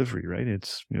 sales, and delivery, right?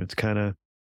 It's it's kind of.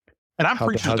 And I'm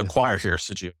preaching to the choir here,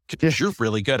 Sajid, because you're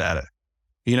really good at it,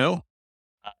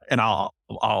 And I'll.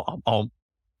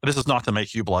 This is not to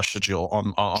make you blush, Sajil,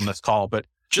 on this call, but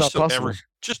just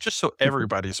so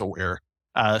everybody's aware,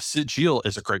 Sajil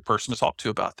is a great person to talk to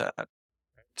about that.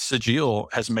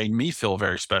 Sajil has made me feel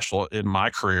very special in my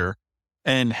career,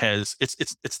 and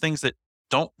it's things that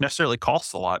don't necessarily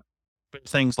cost a lot, but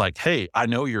things like, hey, I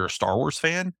know you're a Star Wars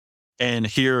fan, and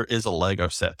here is a Lego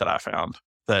set that I found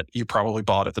that you probably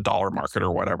bought at the dollar market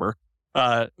or whatever.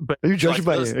 But are you judging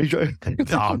by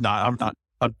it? No, I'm not.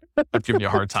 I'm giving you a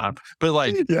hard time, but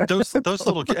those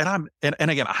little, and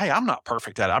again, hey, I'm not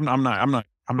perfect at it. I'm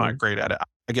not great at it.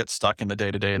 I get stuck in the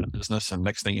day to day in the business, and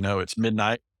next thing you know, it's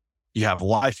midnight. You have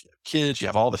life, you have kids, you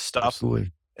have all this stuff.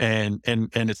 Absolutely. And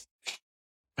it's,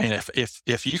 and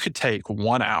if you could take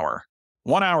 1 hour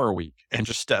a week and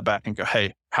just step back and go,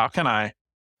 hey, how can I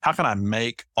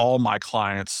make all my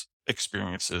clients'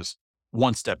 experiences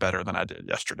one step better than I did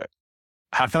yesterday?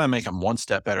 How can I make them one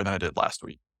step better than I did last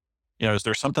week? Is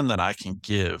there something that I can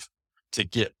give to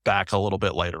get back a little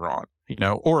bit later on?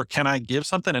 Or can I give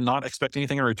something and not expect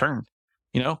anything in return?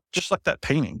 Just like that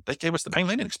painting, they gave us the painting.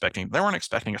 They didn't expect anything. They weren't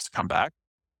expecting us to come back.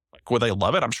 Like, would they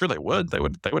love it? I'm sure they would. They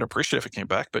would appreciate it if it came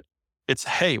back. But it's,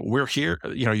 hey, we're here.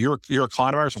 You're a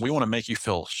client of ours, and we want to make you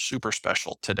feel super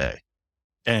special today.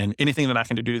 And anything that I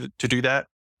can do to do that,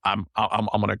 I'm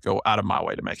going to go out of my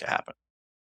way to make it happen.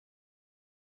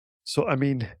 So, I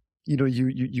mean,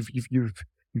 you've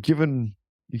given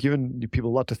people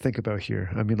a lot to think about here.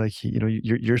 I mean,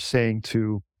 you're saying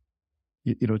to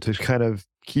kind of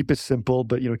keep it simple,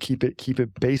 but keep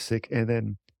it basic, and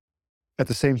then at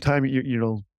the same time,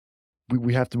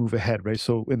 we have to move ahead, right?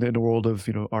 So in the world of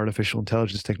artificial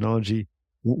intelligence technology,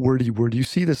 where do you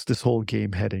see this whole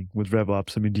game heading with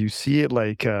RevOps? I mean, do you see it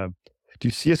do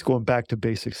you see us going back to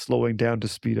basics, slowing down to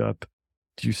speed up?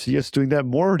 Do you see us doing that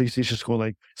more, or do you see us just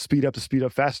going speed up to speed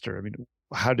up faster? I mean,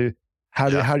 how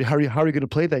are you going to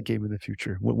play that game in the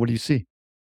future? What do you see?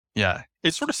 Yeah,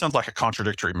 it sort of sounds like a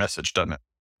contradictory message, doesn't it?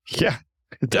 Yeah,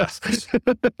 it does.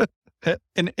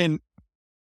 And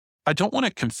I don't want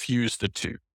to confuse the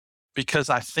two, because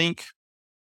I think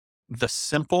the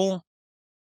simple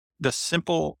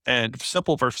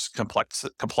versus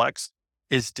complex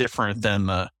is different than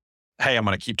the, hey, I'm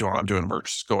going to keep doing what I'm doing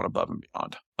versus going above and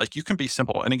beyond. Like, you can be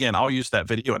simple. And again, I'll use that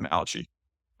video analogy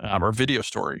or video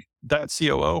story. That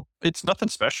COO, it's nothing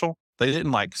special. They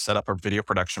didn't set up a video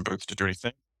production booth to do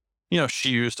anything. She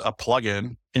used a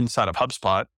plugin inside of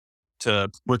HubSpot to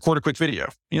record a quick video.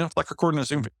 It's like recording a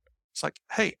Zoom video. It's like,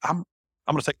 hey, I'm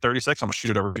going to take 30 seconds. I'm going to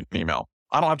shoot it over an email.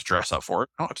 I don't have to dress up for it.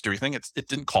 I don't have to do anything. It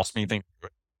didn't cost me anything to do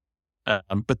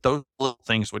it. But those little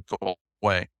things would go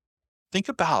away. Think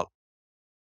about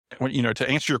when, to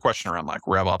answer your question around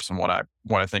RevOps and what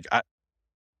I think.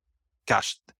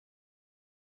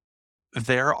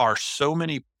 There are so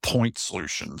many point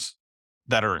solutions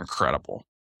that are incredible,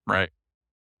 right?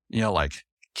 Like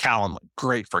Calendly,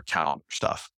 great for calendar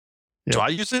stuff. Yeah. Do I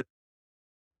use it?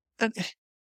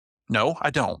 No, I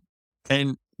don't.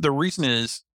 And the reason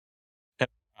is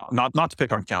not to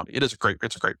pick on Calendly. It's a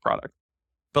great product.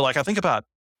 But I think about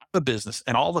the business,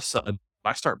 and all of a sudden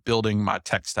I start building my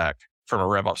tech stack from a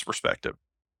RevOps perspective.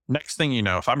 Next thing you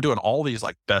know, if I'm doing all these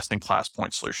best in class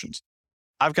point solutions,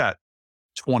 I've got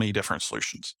 20 different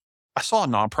solutions. I saw a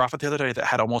nonprofit the other day that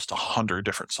had almost 100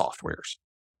 different softwares.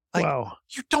 Wow.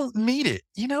 You don't need it.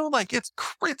 It's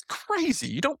crazy.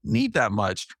 You don't need that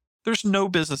much. There's no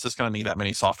business that's going to need that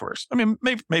many softwares. I mean,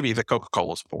 maybe the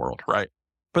Coca-Colas of the world, right?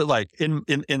 But in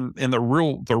the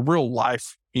real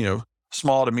life,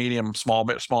 small to medium, small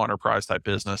enterprise type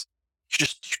business,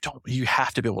 you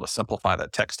have to be able to simplify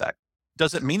that tech stack.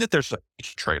 Does it mean that there's a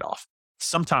trade-off?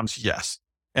 Sometimes, yes.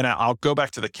 And I'll go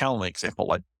back to the Calendly example.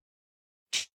 Like,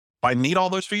 if I need all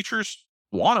those features,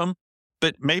 want them,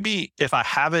 but maybe if I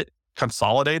have it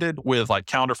consolidated with like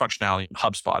calendar functionality in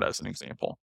HubSpot as an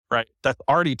example, right? That's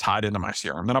already tied into my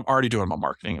CRM, then I'm already doing my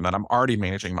marketing, and then I'm already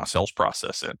managing my sales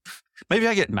process. And maybe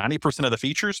I get 90% of the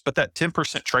features, but that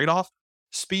 10% trade-off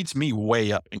speeds me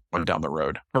way up and going down the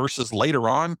road versus later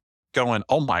on going,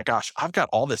 oh my gosh, I've got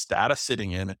all this data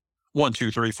sitting in 1,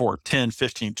 2, 3, 4, 10,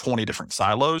 15, 20 different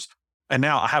silos. And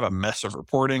now I have a mess of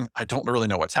reporting. I don't really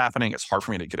know what's happening. It's hard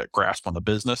for me to get a grasp on the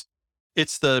business.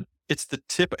 It's the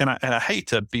tip. And I hate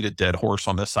to beat a dead horse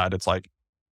on this side. It's like,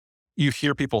 you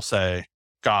hear people say,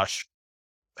 gosh,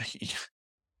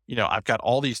 I've got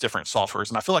all these different softwares,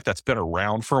 and I feel like that's been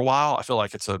around for a while. I feel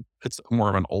like it's more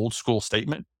of an old school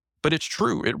statement, but it's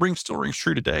true. It still rings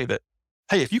true today that,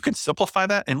 hey, if you can simplify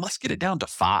that and let's get it down to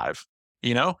 5,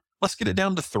 let's get it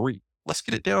down to 3. Let's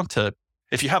get it down to,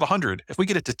 if you have 100, if we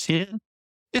get it to 10,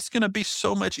 it's going to be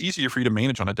so much easier for you to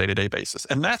manage on a day-to-day basis.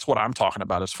 And that's what I'm talking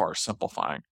about as far as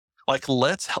simplifying. Like,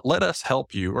 let us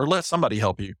help you, or let somebody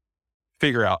help you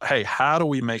figure out, hey, how do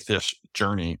we make this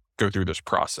journey go through this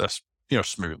process,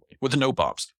 smoothly with no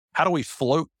bumps? How do we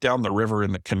float down the river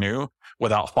in the canoe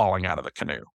without falling out of the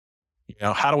canoe?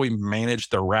 How do we manage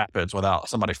the rapids without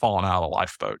somebody falling out of the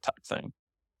lifeboat type thing?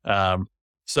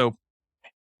 So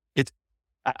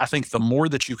I think the more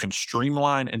that you can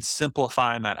streamline and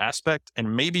simplify in that aspect,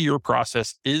 and maybe your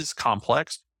process is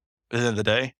complex, at the end of the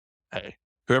day, hey,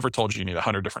 whoever told you need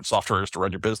 100 different softwares to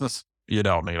run your business, you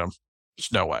don't need them.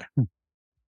 There's no way.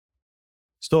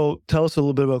 So tell us a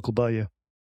little bit about Globalia.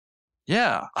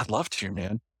 Yeah, I'd love to,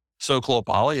 man. So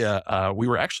Globalia, we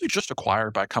were actually just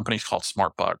acquired by companies called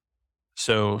SmartBug.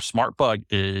 So SmartBug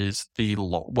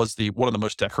was one of the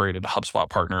most decorated HubSpot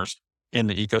partners in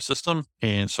the ecosystem.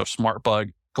 And so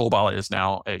SmartBug, Globalia is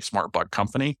now a SmartBug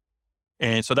company.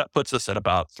 And so that puts us at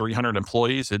about 300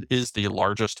 employees. It is the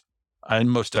largest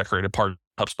and most decorated part of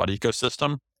the HubSpot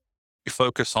ecosystem. We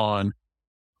focus on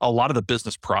a lot of the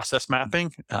business process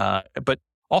mapping, but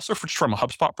also from a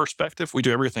HubSpot perspective, we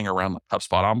do everything around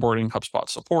HubSpot onboarding, HubSpot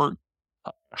support,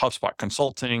 HubSpot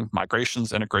consulting,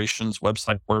 migrations, integrations,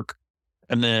 website work.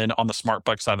 And then on the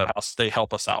SmartBug side of the house, they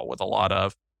help us out with a lot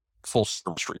of full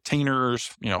service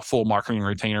retainers, full marketing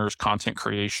retainers, content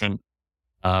creation,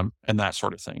 and that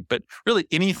sort of thing. But really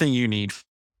anything you need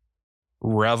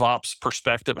RevOps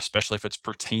perspective, especially if it's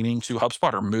pertaining to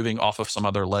HubSpot or moving off of some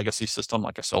other legacy system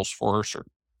like a Salesforce or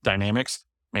Dynamics,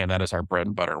 man, that is our bread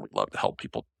and butter. We'd love to help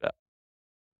people do that.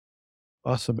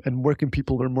 Awesome. And where can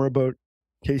people learn more about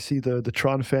Casey, the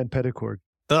Tron fan Peddicord?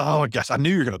 Oh, I guess I knew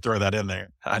you were going to throw that in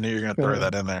there.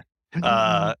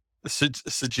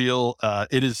 Sajil,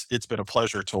 it's been a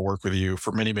pleasure to work with you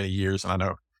for many, many years. And I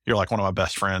know you're like one of my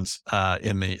best friends,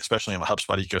 especially in the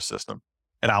HubSpot ecosystem.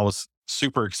 And I was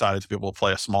super excited to be able to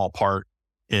play a small part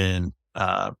in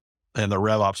the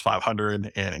RevOps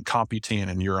 500 and in Computine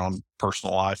and your own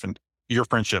personal life. And your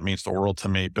friendship means the world to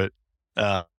me. But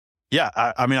I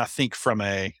think from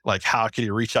how can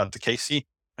you reach out to Casey?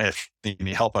 If you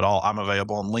need help at all, I'm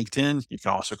available on LinkedIn. You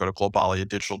can also go to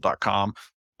globaliadigital.com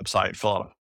website, fill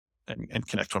out and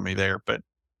connect with me there. But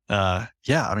man,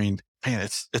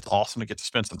 it's awesome to get to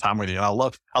spend some time with you. And I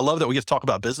love that we get to talk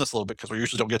about business a little bit, because we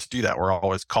usually don't get to do that. We're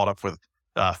always caught up with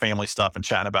family stuff and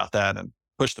chatting about that and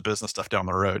push the business stuff down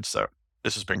the road. So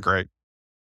this has been great.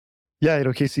 Yeah,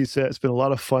 Casey, it's been a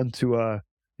lot of fun to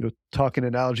talk in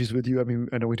analogies with you. I mean,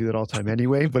 I know we do that all the time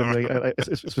anyway, but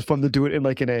it's been fun to do it in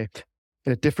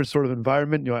a different sort of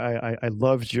environment. I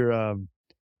loved your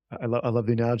I love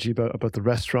the analogy about the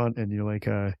restaurant, and you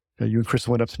and Chris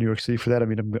went up to New York City for that. I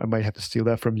mean, I might have to steal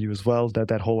that from you as well.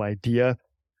 That whole idea,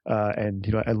 and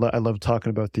I love talking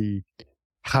about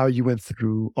how you went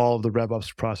through all of the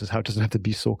RevOps process. How it doesn't have to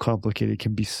be so complicated. It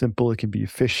can be simple. It can be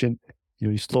efficient.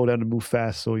 You slow down and move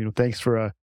fast. So thanks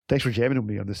for jamming with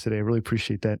me on this today. I really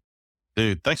appreciate that.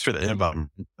 Dude, thanks for the invite.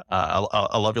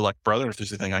 I love you like brother. If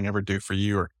there's anything I can ever do for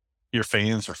you or your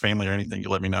fans or family or anything, you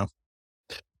let me know.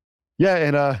 Yeah,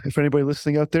 and if anybody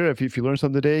listening out there, if you learned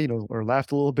something today, or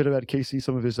laughed a little bit about Casey,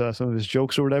 some of his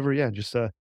jokes or whatever, just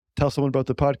tell someone about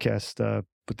the podcast.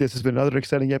 But this has been another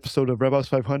exciting episode of RevOps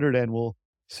 500, and we'll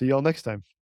see y'all next time.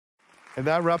 And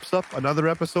that wraps up another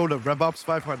episode of RevOps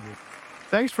 500.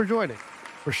 Thanks for joining.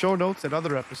 For show notes and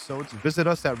other episodes, visit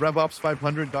us at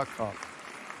RevOps500.com.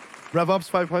 RevOps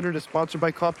 500 is sponsored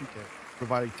by Computine,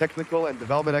 providing technical and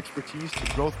development expertise to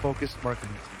growth-focused marketing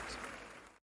teams.